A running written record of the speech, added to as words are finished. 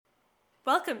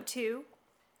Welcome to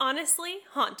Honestly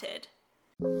Haunted.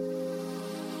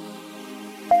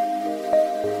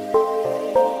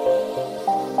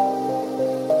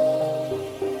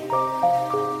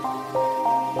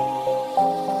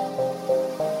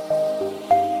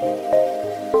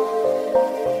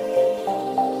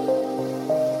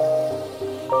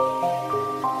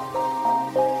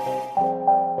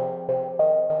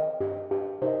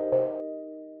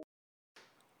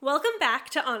 Welcome back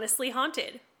to Honestly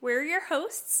Haunted. We're your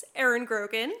hosts, Erin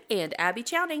Grogan and Abby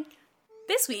Chowning.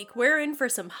 This week, we're in for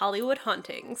some Hollywood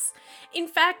hauntings. In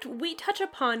fact, we touch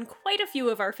upon quite a few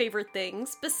of our favorite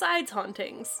things besides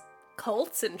hauntings.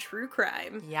 Cults and true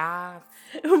crime. Yeah.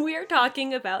 We're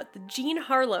talking about the Jean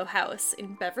Harlow house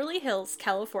in Beverly Hills,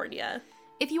 California.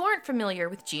 If you aren't familiar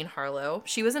with Jean Harlow,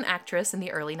 she was an actress in the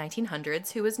early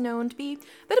 1900s who was known to be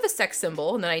a bit of a sex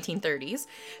symbol in the 1930s.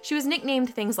 She was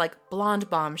nicknamed things like Blonde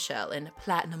Bombshell and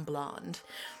Platinum Blonde.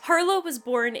 Harlow was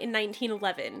born in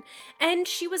 1911, and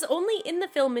she was only in the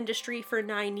film industry for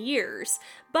 9 years,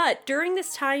 but during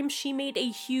this time she made a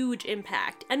huge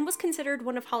impact and was considered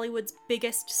one of Hollywood's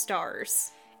biggest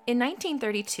stars. In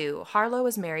 1932, Harlow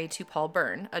was married to Paul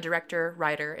Byrne, a director,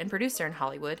 writer, and producer in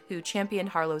Hollywood who championed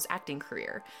Harlow's acting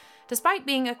career. Despite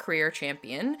being a career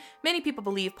champion, many people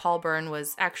believe Paul Byrne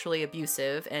was actually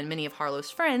abusive, and many of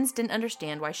Harlow's friends didn't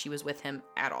understand why she was with him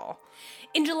at all.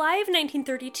 In July of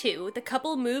 1932, the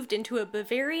couple moved into a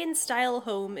Bavarian-style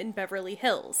home in Beverly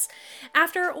Hills.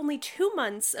 After only 2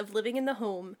 months of living in the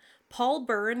home, Paul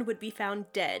Byrne would be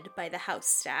found dead by the house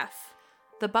staff.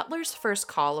 The butler's first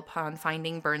call upon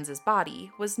finding Burns' body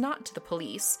was not to the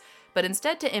police, but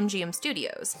instead to MGM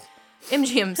Studios.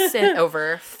 MGM sent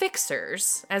over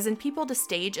fixers, as in people to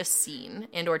stage a scene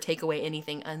and or take away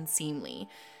anything unseemly.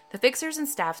 The fixers and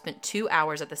staff spent 2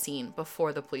 hours at the scene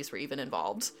before the police were even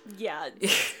involved. Yeah,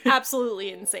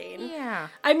 absolutely insane. Yeah.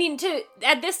 I mean,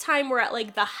 at this time, we're at,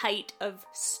 like, the height of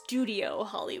studio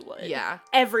Hollywood. Yeah.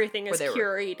 Everything is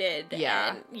curated.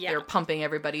 Yeah. They're pumping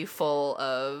everybody full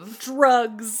of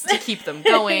drugs. To keep them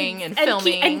going and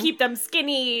filming. And keep them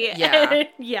skinny. Yeah.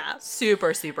 Yeah.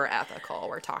 Super, super ethical,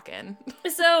 we're talking.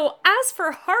 So, as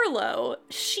for Harlow,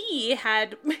 she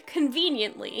had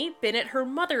conveniently been at her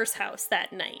mother's house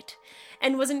that night,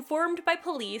 and was informed by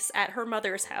police at her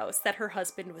mother's house that her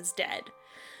husband was dead.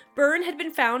 Byrne had been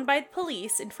found by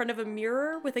police in front of a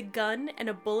mirror with a gun and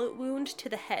a bullet wound to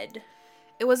the head.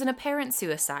 It was an apparent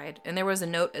suicide, and there was a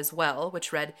note as well,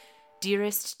 which read,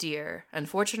 "Dearest dear,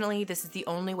 unfortunately this is the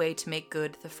only way to make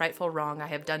good the frightful wrong I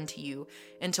have done to you,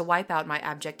 and to wipe out my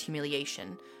abject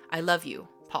humiliation. I love you,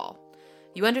 Paul.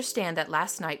 You understand that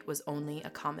last night was only a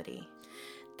comedy."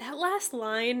 That last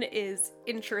line is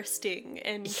interesting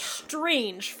and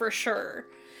strange for sure.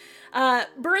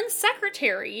 Byrne's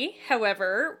secretary,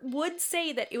 however, would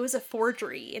say that it was a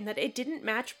forgery and that it didn't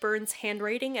match Byrne's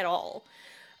handwriting at all.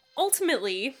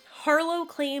 Ultimately, Harlow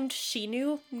claimed she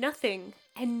knew nothing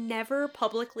and never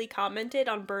publicly commented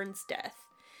on Byrne's death.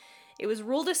 It was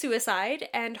ruled a suicide,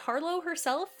 and Harlow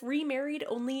herself remarried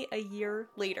only a year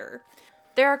later.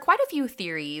 There are quite a few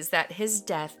theories that his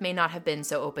death may not have been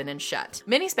so open and shut.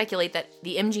 Many speculate that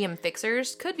the MGM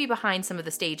fixers could be behind some of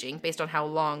the staging based on how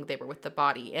long they were with the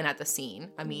body and at the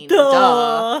scene. I mean,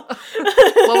 duh.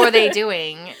 What were they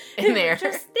doing in there? They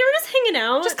were just hanging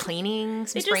out. Just cleaning,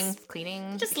 spring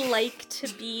cleaning. Just like to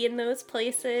be in those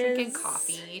places. Drinking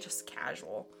coffee, just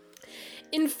casual.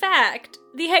 In fact,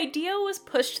 the idea was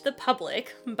pushed to the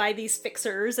public by these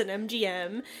fixers and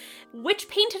MGM, which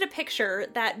painted a picture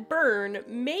that Byrne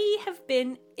may have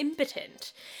been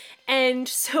impotent. And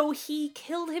so he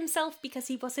killed himself because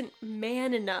he wasn't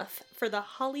man enough for the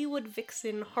Hollywood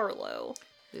vixen Harlow.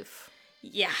 Oof.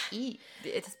 Yeah.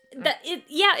 It's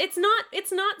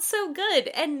not so good.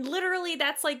 And literally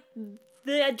that's like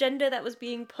the agenda that was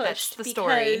being pushed. That's the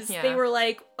story. Because they were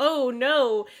like, oh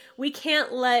no, we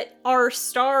can't let our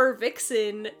star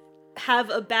vixen have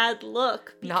a bad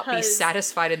look. Not be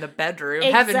satisfied in the bedroom.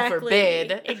 Exactly, Heaven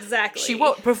forbid. Exactly. She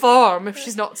won't perform if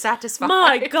she's not satisfied.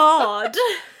 My God.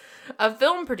 A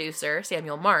film producer,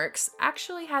 Samuel Marks,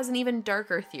 actually has an even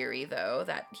darker theory, though,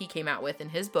 that he came out with in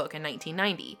his book in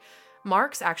 1990.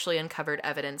 Marks actually uncovered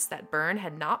evidence that Byrne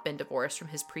had not been divorced from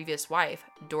his previous wife,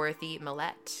 Dorothy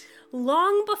Millette.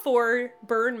 Long before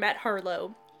Byrne met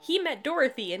Harlow, he met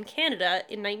Dorothy in Canada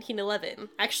in 1911.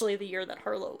 Actually, the year that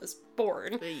Harlow was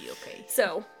born. Okay.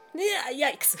 So, yeah,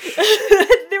 yikes.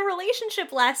 The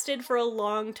relationship lasted for a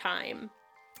long time.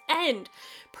 And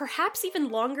perhaps even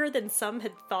longer than some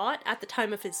had thought at the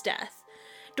time of his death.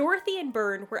 Dorothy and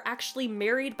Byrne were actually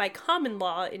married by common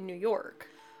law in New York.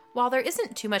 While there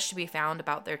isn't too much to be found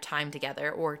about their time together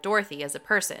or Dorothy as a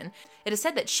person, it is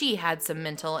said that she had some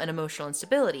mental and emotional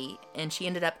instability, and she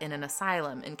ended up in an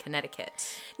asylum in Connecticut.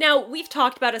 Now, we've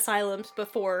talked about asylums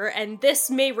before, and this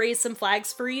may raise some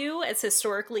flags for you, as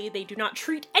historically they do not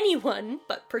treat anyone,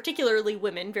 but particularly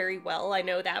women, very well. I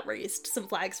know that raised some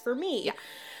flags for me. Yeah.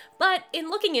 But in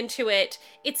looking into it,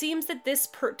 it seems that this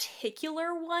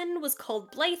particular one was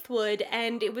called Blythewood,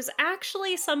 and it was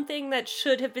actually something that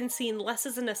should have been seen less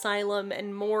as an asylum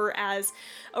and more as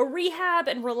a rehab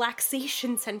and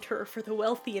relaxation center for the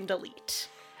wealthy and elite.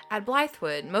 At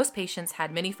Blythewood, most patients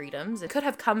had many freedoms. It could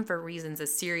have come for reasons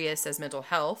as serious as mental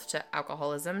health, to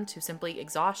alcoholism, to simply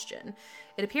exhaustion.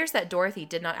 It appears that Dorothy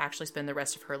did not actually spend the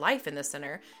rest of her life in the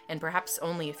center, and perhaps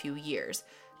only a few years.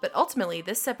 But ultimately,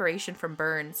 this separation from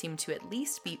Byrne seemed to at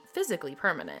least be physically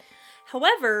permanent.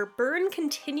 However, Byrne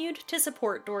continued to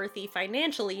support Dorothy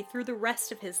financially through the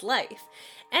rest of his life,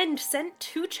 and sent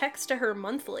 2 checks to her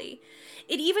monthly.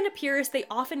 It even appears they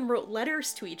often wrote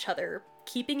letters to each other,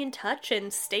 keeping in touch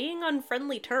and staying on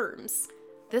friendly terms.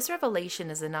 This revelation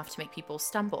is enough to make people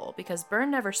stumble, because Byrne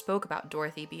never spoke about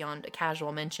Dorothy beyond a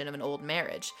casual mention of an old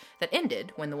marriage that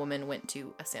ended when the woman went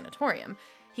to a sanatorium.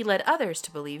 He led others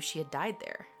to believe she had died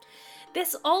there.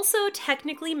 This also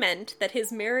technically meant that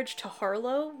his marriage to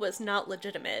Harlow was not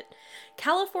legitimate.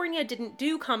 California didn't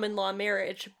do common law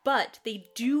marriage, but they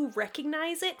do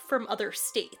recognize it from other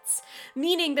states,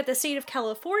 meaning that the state of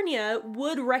California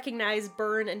would recognize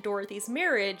Byrne and Dorothy's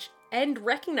marriage, and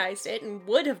recognized it and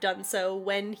would have done so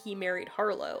when he married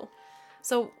Harlow.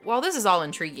 So, while this is all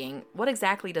intriguing, what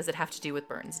exactly does it have to do with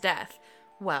Byrne's death?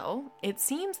 Well, it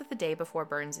seems that the day before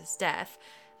Byrne's death,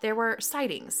 there were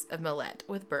sightings of Millette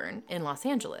with Byrne in Los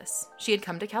Angeles. She had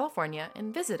come to California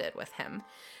and visited with him.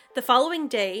 The following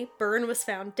day, Byrne was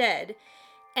found dead,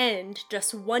 and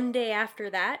just 1 day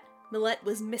after that, Millette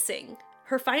was missing.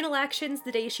 Her final actions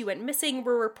the day she went missing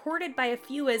were reported by a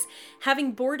few as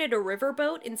having boarded a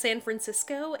riverboat in San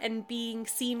Francisco and being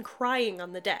seen crying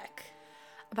on the deck.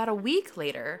 About a week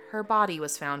later, her body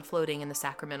was found floating in the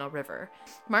Sacramento River.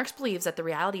 Marks believes that the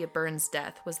reality of Byrne's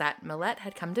death was that Millette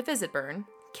had come to visit Byrne,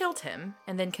 killed him,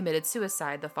 and then committed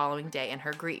suicide the following day in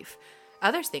her grief.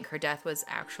 Others think her death was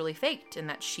actually faked and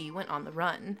that she went on the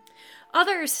run.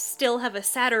 Others still have a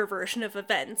sadder version of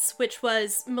events, which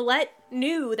was Millette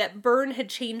knew that Byrne had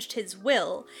changed his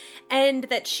will, and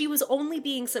that she was only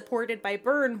being supported by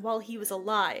Byrne while he was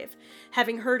alive.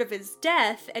 Having heard of his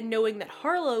death, and knowing that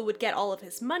Harlow would get all of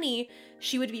his money,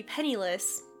 she would be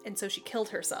penniless, and so she killed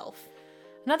herself.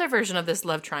 Another version of this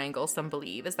love triangle, some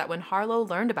believe, is that when Harlow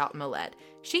learned about Millette,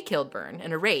 she killed Byrne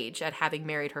in a rage at having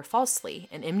married her falsely,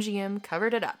 and MGM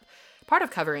covered it up. Part of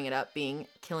covering it up being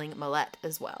killing Millette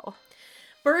as well.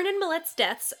 Byrne and Millette's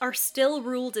deaths are still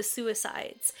ruled as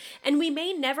suicides, and we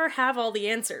may never have all the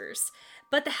answers,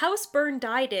 but the house Byrne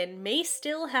died in may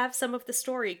still have some of the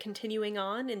story continuing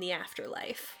on in the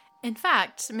afterlife. In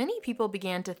fact, many people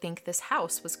began to think this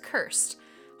house was cursed.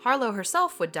 Harlow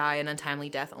herself would die an untimely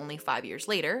death only 5 years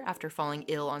later, after falling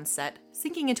ill on set,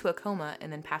 sinking into a coma,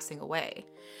 and then passing away.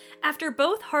 After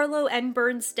both Harlow and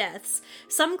Byrne's deaths,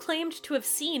 some claimed to have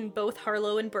seen both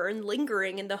Harlow and Byrne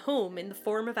lingering in the home in the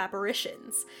form of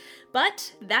apparitions.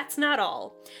 But that's not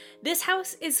all. This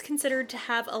house is considered to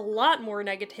have a lot more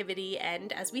negativity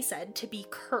and, as we said, to be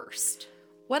cursed.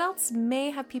 What else may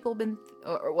have people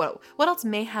what else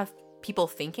may have people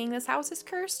thinking this house is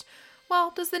cursed?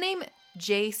 Well, does the name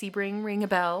J. Sebring ring a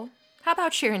bell? How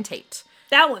about Sharon Tate?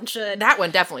 That one should. That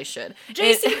one definitely should.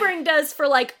 J. Sebring does for,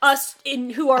 like, us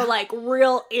who are, like,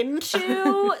 real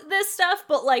into this stuff,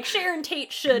 but, like, Sharon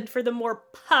Tate should for the more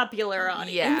popular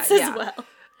audience as well.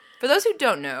 For those who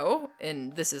don't know,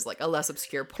 and this is, like, a less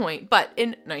obscure point, but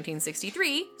in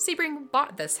 1963, Sebring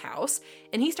bought this house,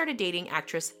 and he started dating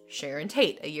actress Sharon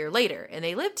Tate a year later, and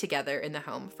they lived together in the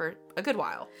home for a good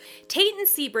while. Tate and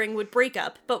Sebring would break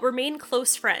up, but remain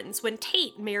close friends when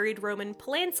Tate married Roman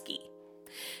Polanski.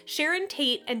 Sharon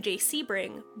Tate and J.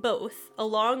 Sebring, both,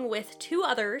 along with 2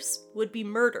 others, would be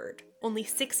murdered only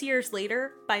 6 years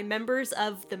later by members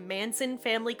of the Manson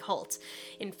family cult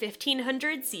in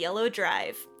 1500 Cielo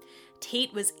Drive.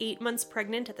 Tate was 8 months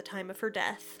pregnant at the time of her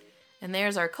death. And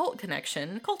there's our cult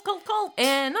connection. Cult!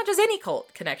 And not just any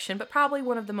cult connection, but probably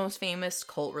one of the most famous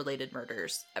cult-related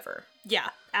murders ever. Yeah,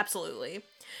 absolutely.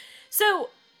 So,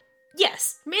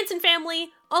 yes, Manson family,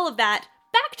 all of that.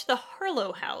 Back to the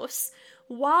Harlow house.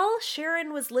 While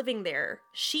Sharon was living there,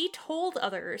 she told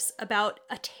others about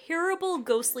a terrible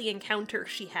ghostly encounter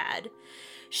she had.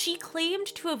 She claimed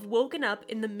to have woken up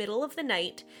in the middle of the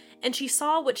night, and she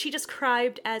saw what she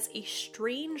described as a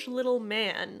strange little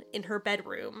man in her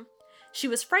bedroom. She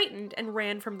was frightened and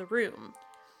ran from the room.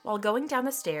 While going down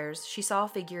the stairs, she saw a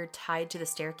figure tied to the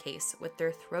staircase with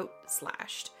their throat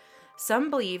slashed. Some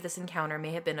believe this encounter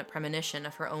may have been a premonition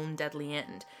of her own deadly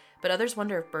end, but others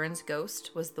wonder if Byrne's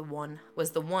ghost was the one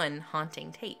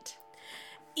haunting Tate.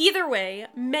 Either way,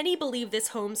 many believe this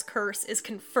home's curse is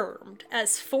confirmed,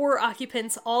 as 4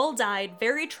 occupants all died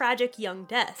very tragic young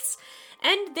deaths.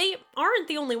 And they aren't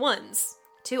the only ones.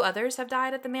 2 others have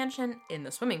died at the mansion in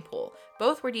the swimming pool.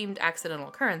 Both were deemed accidental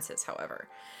occurrences, however.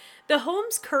 The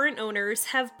home's current owners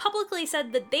have publicly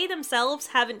said that they themselves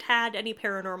haven't had any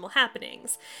paranormal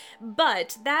happenings.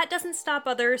 But that doesn't stop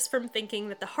others from thinking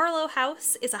that the Harlow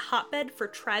house is a hotbed for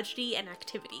tragedy and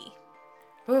activity.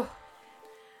 Ooh.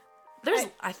 There's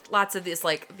lots of these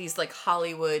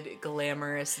Hollywood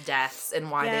glamorous deaths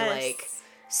and why they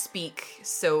speak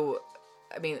so,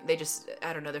 I mean, they just,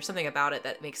 I don't know, there's something about it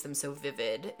that makes them so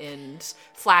vivid and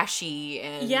flashy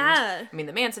and I mean,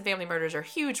 the Manson family murders are a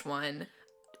huge one.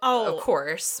 Oh, of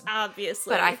course.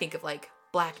 Obviously. But I think of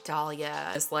Black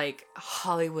Dahlia as a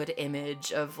Hollywood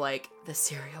image of the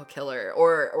serial killer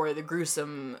or the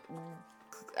gruesome,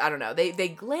 I don't know. They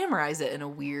glamorize it in a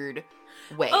weird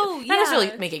way. Oh, yeah. Not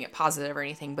necessarily making it positive or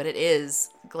anything, but it is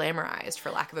glamorized,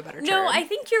 for lack of a better term. No, I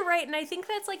think you're right, and I think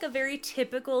that's a very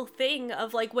typical thing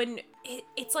of when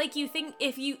it's you think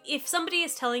if somebody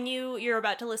is telling you you're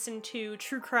about to listen to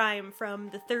true crime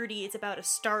from the 30s about a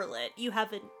starlet, you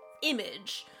have an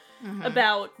image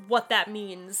about what that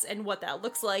means and what that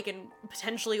looks like and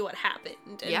potentially what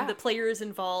happened and the players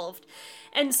involved.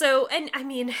 And so, and I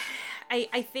mean,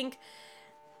 I think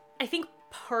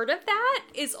part of that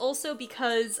is also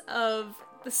because of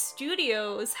the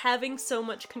studios having so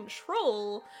much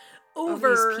control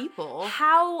over these people,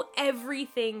 how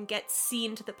everything gets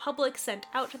seen to the public, sent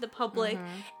out to the public,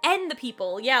 and the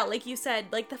people. Yeah, like you said,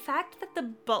 the fact that the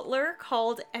butler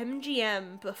called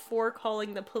MGM before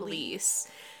calling the police.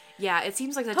 Yeah, it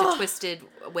seems like such a twisted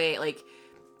way,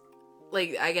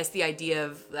 I guess the idea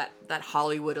of that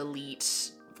Hollywood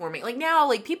elite forming.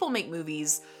 Now, people make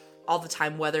movies all the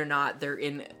time, whether or not they're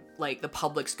in the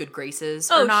public's good graces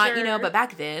or not, sure. But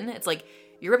back then, it's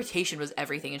your reputation was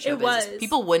everything in show business.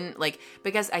 People wouldn't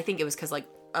because I think it was because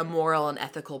a moral and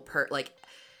ethical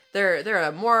they're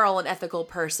a moral and ethical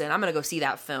person. I'm gonna go see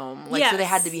that film. So they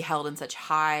had to be held in such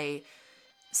high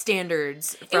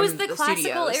standards from it was the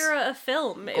classical studios. Era of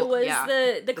film. It was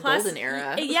the golden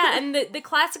era. Yeah, and the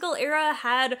classical era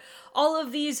had all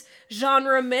of these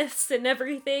genre myths and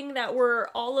everything that were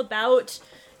all about,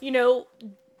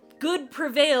 good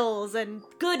prevails and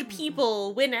good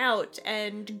people win out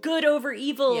and good over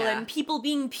evil and people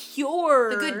being pure.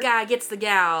 The good guy gets the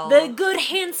gal. The good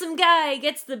handsome guy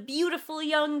gets the beautiful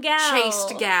young gal.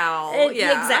 Chaste gal.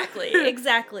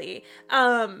 Exactly.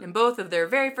 And both of their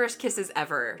very first kisses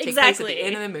ever take place at the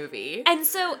end of the movie. And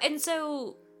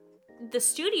so the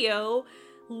studio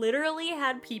literally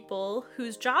had people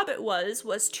whose job it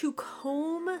was to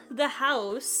comb the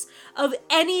house of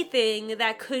anything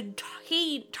that could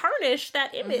tarnish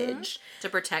that image. To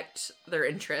protect their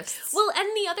interests. Well, and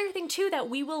the other thing, too, that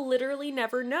we will literally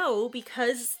never know,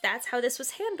 because that's how this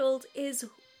was handled, is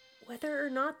whether or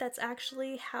not that's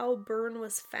actually how Byrne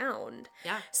was found.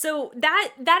 Yeah. So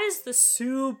that is the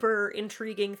super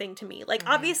intriguing thing to me.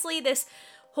 Obviously, this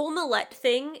whole Millette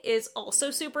thing is also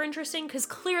super interesting because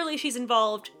clearly she's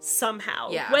involved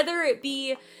somehow. Yeah. Whether it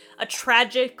be a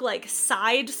tragic,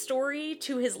 side story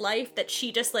to his life that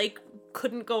she just,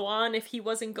 couldn't go on if he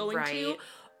wasn't going to,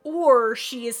 or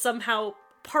she is somehow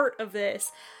part of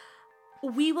this.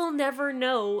 We will never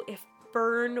know if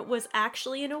Byrne was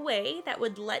actually in a way that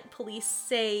would let police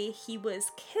say he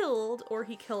was killed or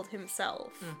he killed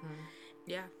himself.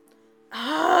 Yeah.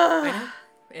 I know.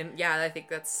 And yeah, I think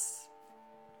that's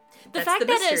the fact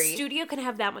that a studio can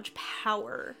have that much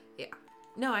power. Yeah.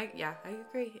 No, I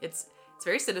agree. It's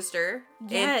very sinister.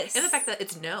 Yes. And the fact that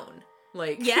it's known.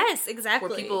 Yes, exactly.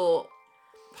 Were people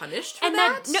punished for and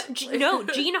that? No,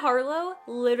 Jean Harlow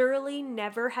literally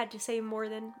never had to say more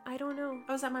than, I don't know.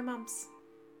 Oh, is that my mom's?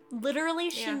 Literally,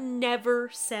 she never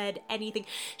said anything.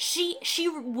 She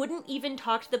wouldn't even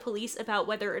talk to the police about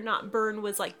whether or not Byrne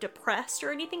was, depressed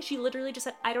or anything. She literally just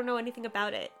said, I don't know anything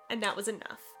about it. And that was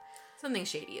enough. Something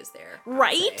shady is there.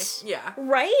 Right? Yeah.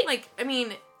 Right? I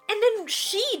mean... And then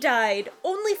she died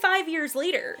only 5 years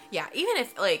later. Yeah, even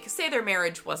if, say their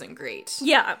marriage wasn't great.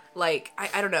 Yeah.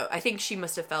 I don't know. I think she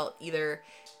must have felt either...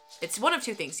 It's one of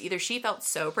two things. Either she felt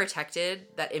so protected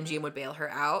that MGM would bail her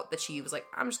out that she was like,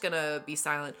 I'm just gonna be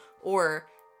silent. Or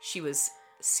she was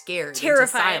scared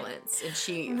Terrified. into silence. And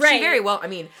she Right. very well, I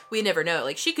mean, we never know.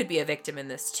 Like, she could be a victim in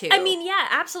this, too. I mean, yeah,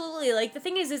 absolutely. Like, the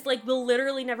thing is, like, we'll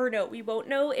literally never know. We won't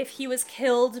know if he was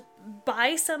killed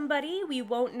by somebody. We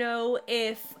won't know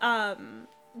if,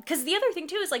 because the other thing,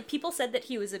 too, is, like, people said that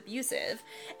he was abusive.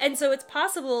 And so it's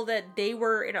possible that they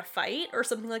were in a fight or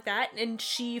something like that, and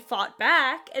she fought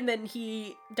back, and then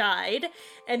he died,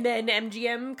 and then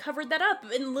MGM covered that up,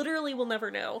 and literally we'll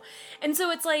never know. And so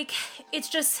it's, like,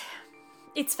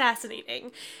 it's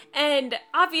fascinating. And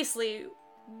obviously,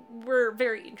 we're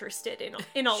very interested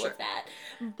in all of that.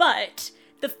 But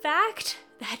the fact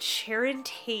that Sharon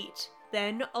Tate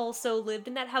then also lived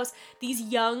in that house, these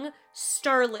young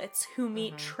starlets who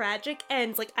meet tragic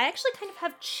ends, like, I actually kind of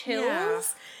have chills. Yeah.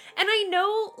 And I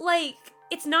know, like,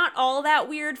 it's not all that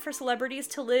weird for celebrities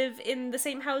to live in the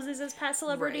same houses as past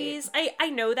celebrities. Right. I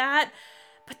know that.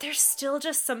 But there's still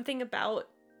just something about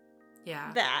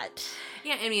that.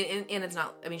 Yeah, I mean, and it's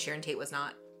not, I mean, Sharon Tate was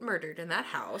not murdered in that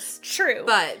house. True.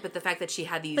 But the fact that she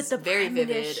had these very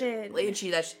vivid, premonition.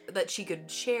 and that she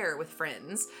could share with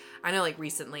friends. I know, like,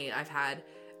 recently I've had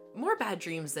more bad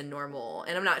dreams than normal,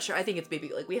 and I'm not sure. I think it's maybe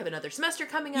like we have another semester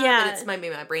coming up, and it's maybe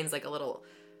my brain's like a little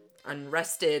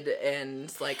unrested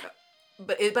and like.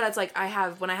 But it's like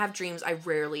when I have dreams, I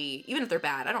rarely, even if they're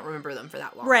bad, I don't remember them for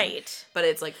that long. Right. But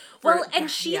it's like...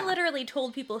 She literally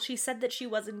told people, she said that she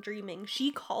wasn't dreaming.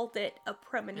 She called it a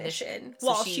premonition So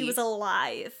while she was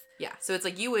alive. Yeah, so it's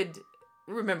like you would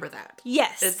remember that.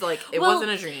 Yes. It's like, it wasn't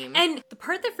a dream. And the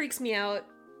part that freaks me out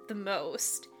the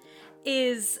most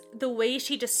is the way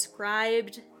she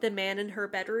described the man in her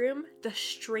bedroom, the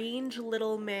strange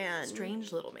little man.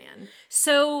 Strange little man.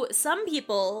 So some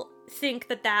people think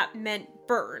that meant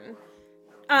Byrne,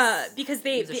 because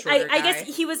I guess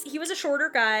he was a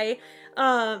shorter guy,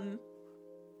 and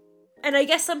I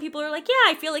guess some people are like, yeah,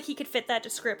 I feel like he could fit that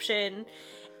description,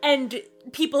 and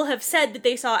people have said that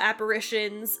they saw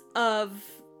apparitions of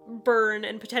Byrne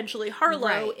and potentially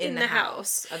Harlow in the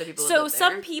house. Other people So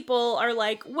some people are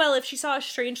like, well, if she saw a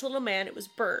strange little man, it was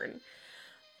Byrne.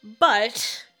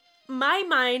 But my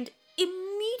mind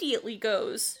immediately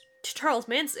goes to Charles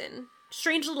Manson.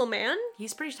 Strange little man.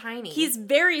 He's pretty tiny. He's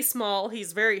very small.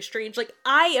 He's very strange. Like,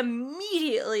 I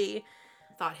immediately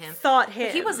thought him. But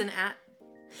he wasn't at...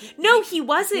 No, he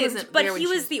wasn't. But he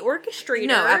was the orchestrator.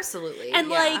 No, absolutely.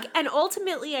 And and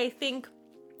ultimately, I think...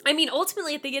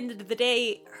 ultimately, at the end of the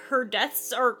day, her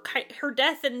death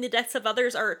and the deaths of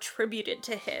others are attributed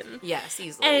to him. Yes,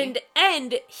 easily.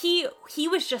 And he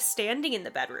was just standing in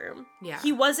the bedroom. Yeah.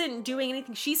 He wasn't doing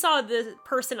anything. She saw the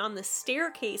person on the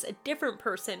staircase, a different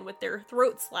person with their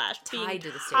throat slashed, tied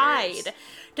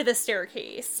to the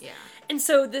staircase. Yeah. And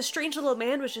so the strange little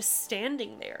man was just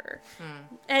standing there.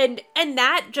 And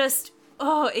that just...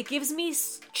 Oh, it gives me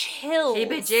chills.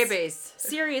 Heebie-jeebies.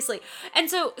 Seriously. And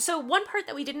so one part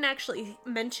that we didn't actually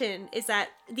mention is that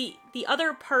the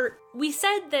other part, we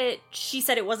said that she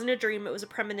said it wasn't a dream, it was a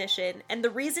premonition. And the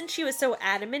reason she was so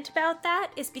adamant about that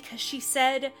is because she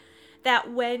said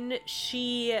that when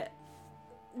she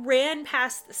ran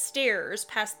past the stairs,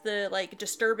 past the, like,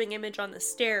 disturbing image on the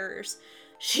stairs,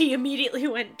 she immediately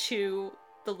went to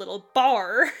the little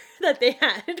bar that they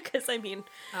had, because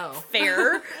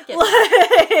fair.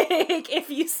 Like,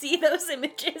 if you see those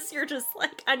images, you're just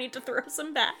like, I need to throw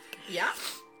some back. Yeah.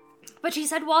 But she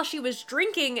said while she was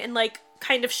drinking and, like,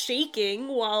 kind of shaking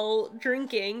while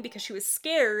drinking because she was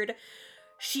scared,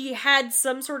 she had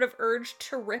some sort of urge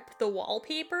to rip the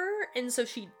wallpaper, and so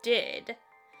she did.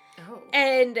 Oh.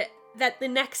 And that the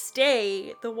next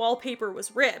day, the wallpaper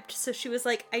was ripped, so she was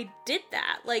like, I did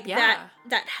that. Like, that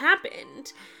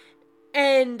happened.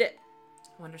 And...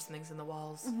 I wonder something's in the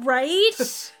walls. Right?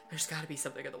 There's gotta be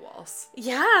something in the walls.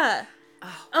 Yeah.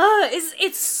 Oh.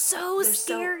 It's so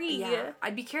scary. Yeah.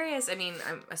 I'd be curious, I mean,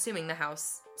 I'm assuming the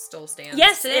house still stands.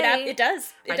 Yes, today. it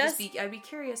does. It does. I'd be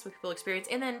curious what people experience.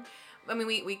 And then, I mean,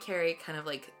 we carry kind of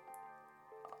like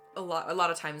a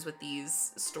lot of times with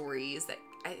these stories that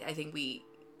I think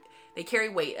they carry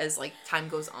weight as, like, time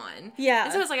goes on. Yeah.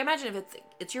 And so it's like, imagine if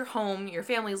it's your home, your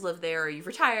families live there, or you've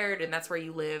retired, and that's where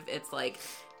you live. It's like,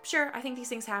 sure, I think these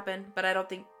things happen, but I don't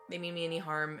think they mean me any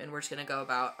harm, and we're just gonna go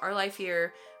about our life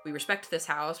here. We respect this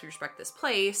house, we respect this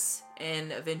place,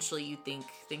 and eventually you think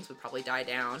things would probably die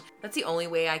down. That's the only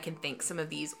way I can think some of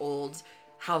these old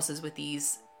houses with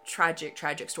these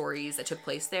tragic stories that took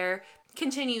place there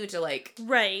continue to, like...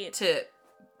 Right. To...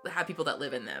 have people that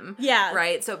live in them. Yeah.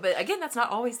 Right? So, but again, that's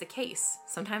not always the case.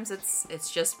 Sometimes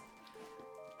it's just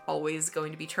always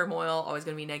going to be turmoil, always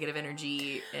going to be negative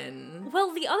energy, and...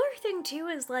 Well, the other thing, too,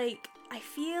 is, like, I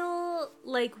feel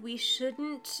like we should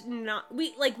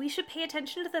pay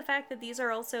attention to the fact that these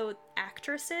are also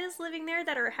actresses living there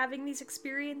that are having these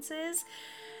experiences.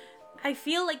 I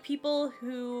feel like people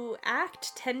who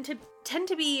act tend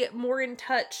to be more in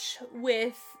touch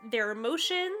with their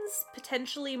emotions,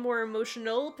 potentially more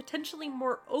emotional, potentially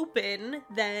more open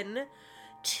than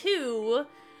to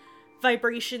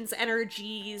vibrations,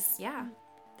 energies, Yeah.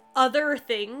 other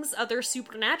things, other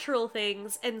supernatural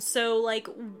things, and so, like,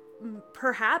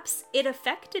 perhaps it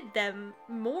affected them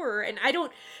more, and I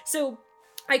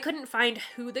couldn't find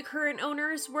who the current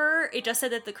owners were. It just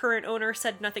said that the current owner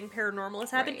said nothing paranormal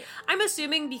has happened. Right. I'm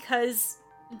assuming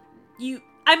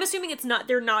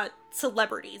they're not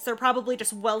celebrities. They're probably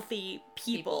just wealthy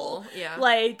people. Yeah.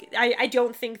 Like, I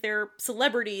don't think they're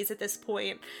celebrities at this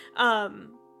point.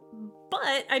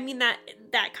 But I mean that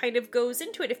kind of goes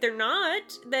into it. If they're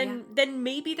not, then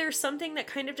maybe there's something that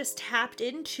kind of just tapped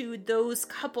into those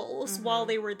couples while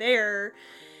they were there.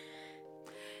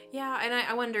 Yeah, and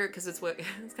I wonder, because it's kind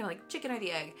of like chicken or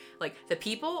the egg, like the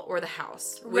people or the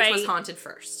house, which was haunted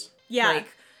first. Yeah. Like,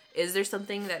 is there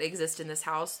something that exists in this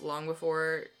house long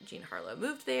before Jean Harlow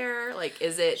moved there? Like,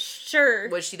 is it... Sure.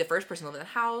 Was she the first person to live in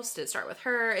the house? Did it start with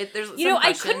her? There's some I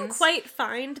questions. couldn't quite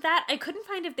find that. I couldn't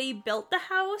find if they built the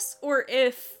house or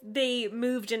if they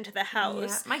moved into the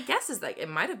house. Yeah. My guess is that it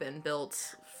might have been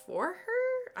built for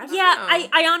her? I don't know.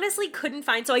 I honestly couldn't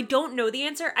find, so I don't know the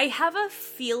answer. I have a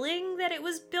feeling that it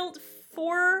was built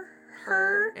for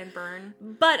her. And Byrne.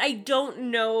 But I don't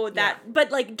know that. Yeah.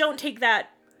 But, like, don't take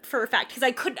that for a fact, because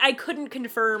I couldn't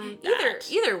confirm that.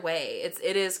 Either way,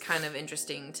 it is kind of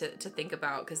interesting to think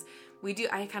about, because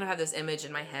I kind of have this image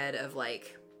in my head of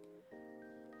like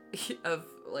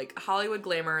Hollywood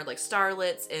glamour, like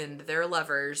starlets and their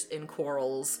lovers in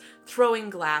quarrels, throwing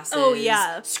glasses,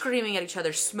 screaming at each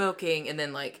other, smoking, and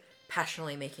then like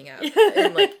passionately making out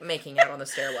and like making out on the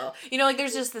stairwell. Like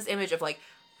there's just this image of like,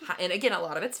 and again, a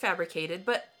lot of it's fabricated,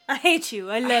 but I hate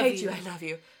you, I love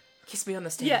you. Kiss me on the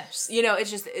stairs.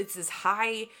 Yes. It's this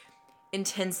high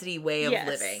intensity way of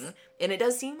living. And it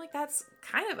does seem like that's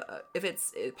kind of if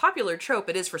it's a popular trope,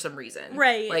 it is for some reason.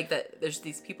 Right. Like that there's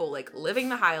these people like living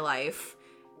the high life,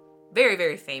 very,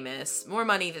 very famous, more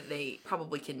money that they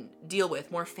probably can deal with,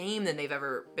 more fame than they've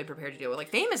ever been prepared to deal with. Like,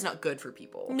 fame is not good for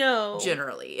people. No.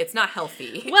 Generally. It's not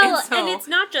healthy. Well, and it's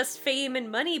not just fame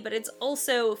and money, but it's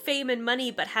also fame and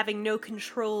money, but having no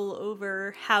control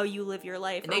over how you live your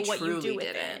life or what you do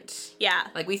with it. Yeah.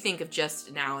 Like, we think of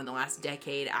just now in the last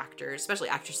decade, actors, especially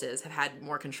actresses, have had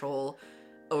more control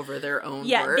over their own work.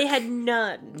 Yeah, they had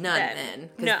none then.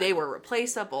 Because they were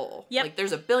replaceable. Yep. Like,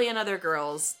 there's a billion other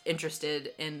girls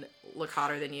interested in look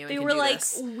hotter than you and they can were do like,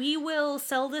 this. We will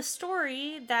sell this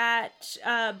story that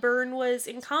Byrne was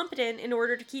incompetent in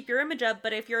order to keep your image up,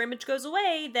 but if your image goes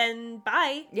away, then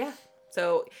bye. Yeah.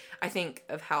 So I think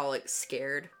of how like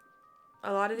scared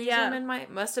a lot of these women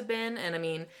must have been, and I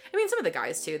mean some of the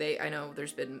guys too. I know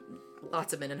there's been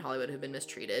lots of men in Hollywood who've been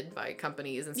mistreated by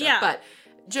companies and stuff, but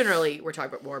generally we're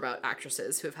talking more about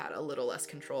actresses who have had a little less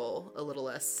control, a little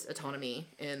less autonomy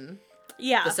in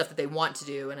the stuff that they want to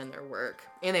do and in their work.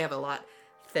 And they have a lot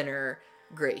thinner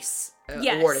grace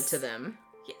awarded to them.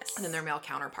 Yes. And then their male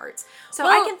counterparts. So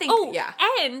I can think,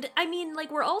 and, I mean, like,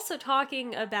 we're also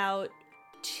talking about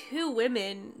two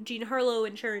women, Jean Harlow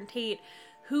and Sharon Tate,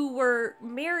 who were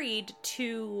married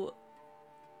to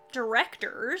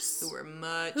directors. Who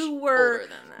were older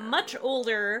than them. Much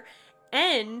older,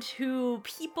 and who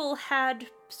people had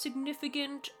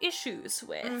significant issues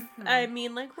with. Mm-hmm. I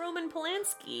mean, like Roman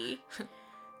Polanski.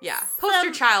 Yeah.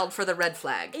 Poster child for the red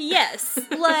flag. Yes.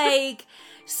 Like,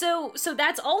 so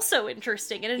that's also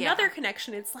interesting. And another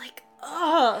connection, it's like,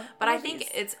 oh. But I think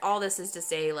it's all this is to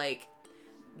say, like,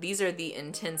 these are the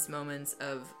intense moments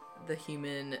of the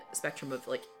human spectrum of,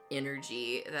 like,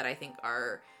 energy that I think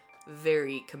are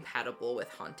very compatible with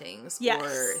hauntings. Yes.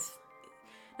 Or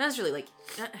not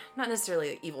necessarily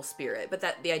like evil spirit, but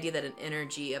that the idea that an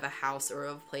energy of a house or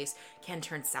of a place can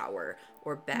turn sour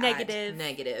or bad,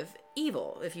 negative,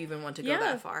 evil, if you even want to go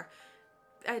that far.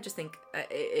 I just think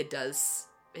it does.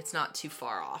 It's not too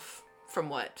far off from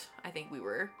what I think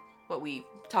what we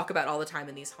talk about all the time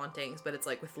in these hauntings, but it's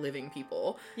like with living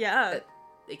people. Yeah. That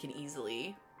it can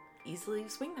easily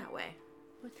swing that way.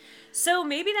 So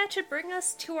maybe that should bring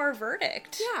us to our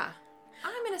verdict. Yeah.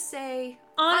 I'm going to say...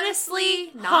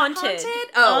 Honestly, not haunted.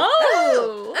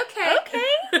 Oh. Okay.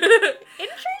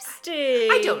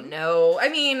 Interesting. I don't know. I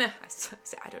mean,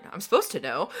 I don't know. I'm supposed to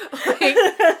know. Like,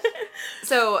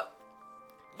 so,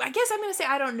 I guess I'm going to say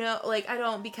I don't know. Like, I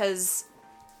don't, because...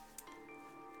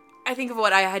 I think of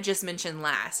what I had just mentioned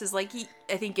last is like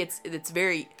I think it's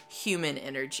very human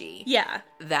energy. Yeah.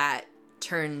 That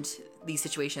turned these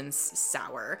situations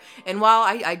sour. And while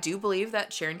I do believe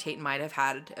that Sharon Tate might have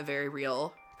had a very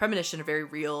real premonition, a very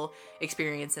real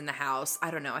experience in the house, I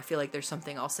don't know. I feel like there's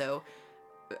something also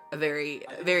a very,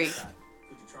 very. Could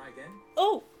you try again?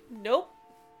 Oh, nope.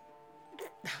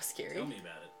 That was scary. Tell me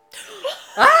about it.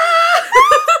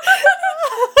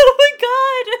 Oh my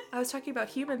god. I was talking about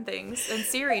human things, and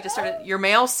Siri just started. Your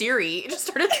male Siri just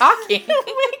started talking. Oh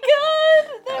my god.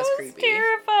 That was was creepy.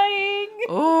 terrifying.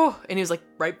 Oh, and he was like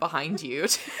right behind you.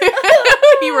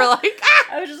 You were like, ah!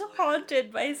 I was just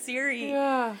haunted by Siri.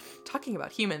 Yeah. Talking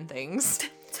about human things.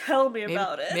 Tell me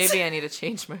about it. Maybe I need to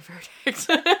change my verdict.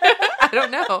 I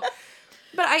don't know.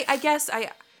 But I guess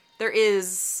there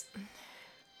is,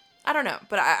 I don't know,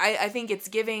 but I think it's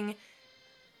giving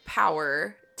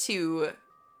power to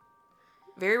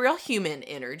very real human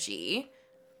energy.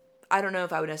 I don't know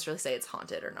if I would necessarily say it's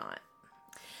haunted or not.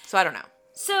 So I don't know.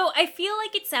 So I feel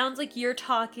like it sounds like you're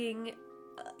talking,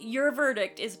 your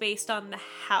verdict is based on the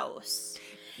house.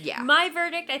 Yeah. My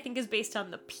verdict, I think, is based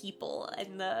on the people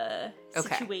and the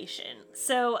situation.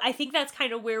 So I think that's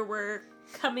kind of where we're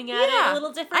coming at it a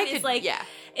little different.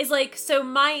 Is like, so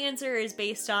my answer is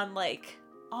based on like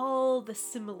all the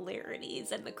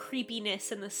similarities and the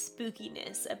creepiness and the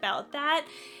spookiness about that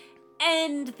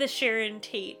and the Sharon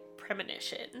Tate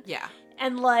premonition. Yeah.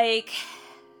 And like,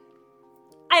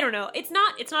 I don't know. It's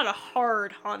not a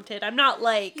hard haunted. I'm not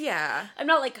like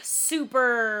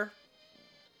super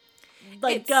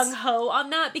like gung ho on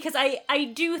that, because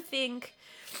I do think,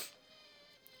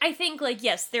 like,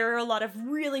 yes, there are a lot of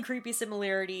really creepy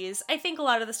similarities. I think a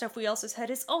lot of the stuff we also said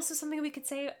is also something we could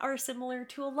say are similar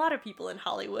to a lot of people in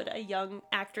Hollywood. A young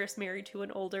actress married to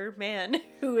an older man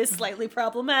who is slightly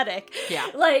problematic. Yeah.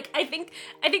 Like, I think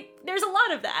there's a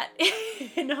lot of that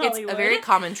in Hollywood. It's a very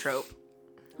common trope.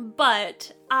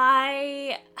 But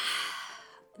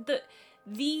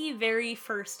the very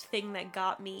first thing that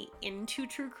got me into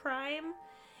true crime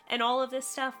and all of this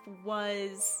stuff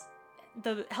was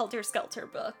the Helter Skelter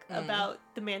book about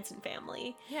the Manson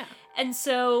family. Yeah. And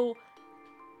so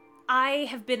I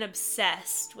have been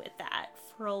obsessed with that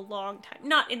for a long time.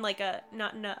 Not in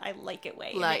a I like it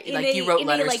way. Like you wrote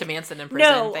letters to Manson in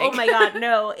prison. No, oh my god,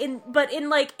 no. But in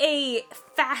like a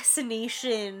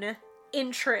fascination,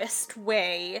 interest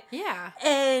way. Yeah.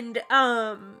 And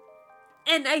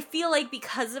I feel like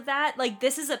because of that, like,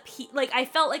 this is like, I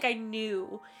felt like I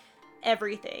knew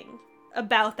everything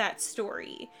about that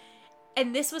story.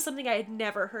 And this was something I had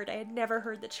never heard. I had never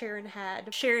heard that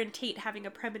Sharon Tate having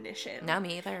a premonition. No,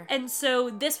 me either. And so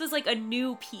this was like a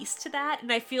new piece to that,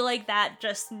 and I feel like that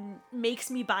just makes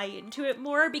me buy into it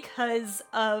more because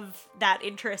of that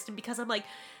interest, and because I'm like,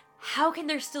 how can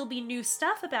there still be new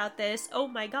stuff about this? Oh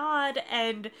my god.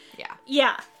 And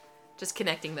yeah. Just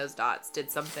connecting those dots did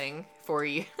something for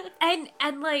you.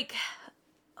 and like,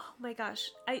 oh my gosh,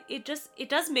 it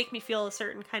does make me feel a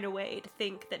certain kind of way to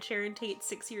think that Sharon Tate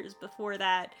 6 years before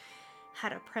that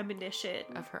had a premonition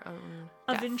of her own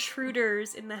of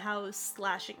intruders in the house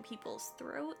slashing people's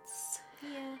throats.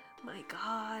 Yeah. My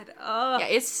god. Oh. Yeah,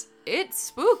 it's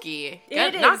spooky.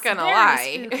 Not gonna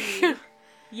lie. Spooky.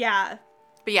 Yeah.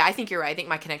 But yeah, I think you're right. I think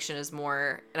my connection is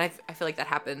more, and I feel like that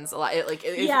happens a lot.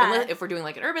 If we're doing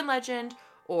like an urban legend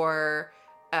or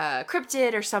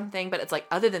cryptid or something, but it's like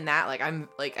other than that, like I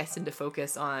tend to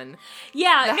focus on the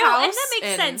house, and that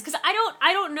makes sense, because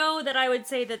I don't know that I would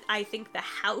say that I think the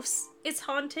house is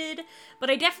haunted,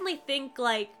 but I definitely think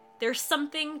like there's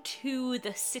something to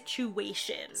the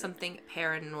situation, something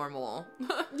paranormal.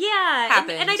 Yeah,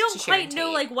 and I don't quite know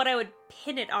Tate. like what I would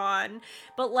pin it on,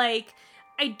 but like,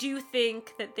 I do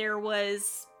think that there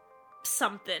was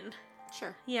something.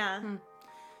 Sure. Yeah.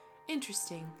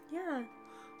 Interesting. Yeah.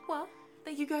 Well,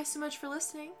 thank you guys so much for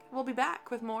listening. We'll be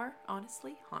back with more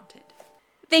Honestly Haunted.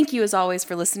 Thank you as always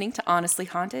for listening to Honestly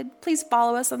Haunted. Please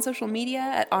follow us on social media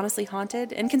at Honestly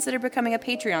Haunted and consider becoming a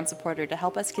Patreon supporter to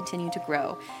help us continue to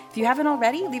grow. If you haven't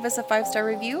already, leave us a 5-star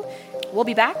review. We'll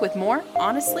be back with more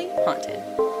Honestly Haunted.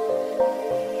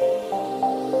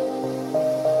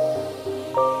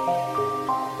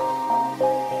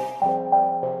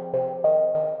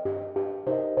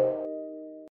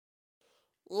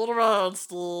 Eat around,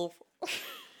 Steve.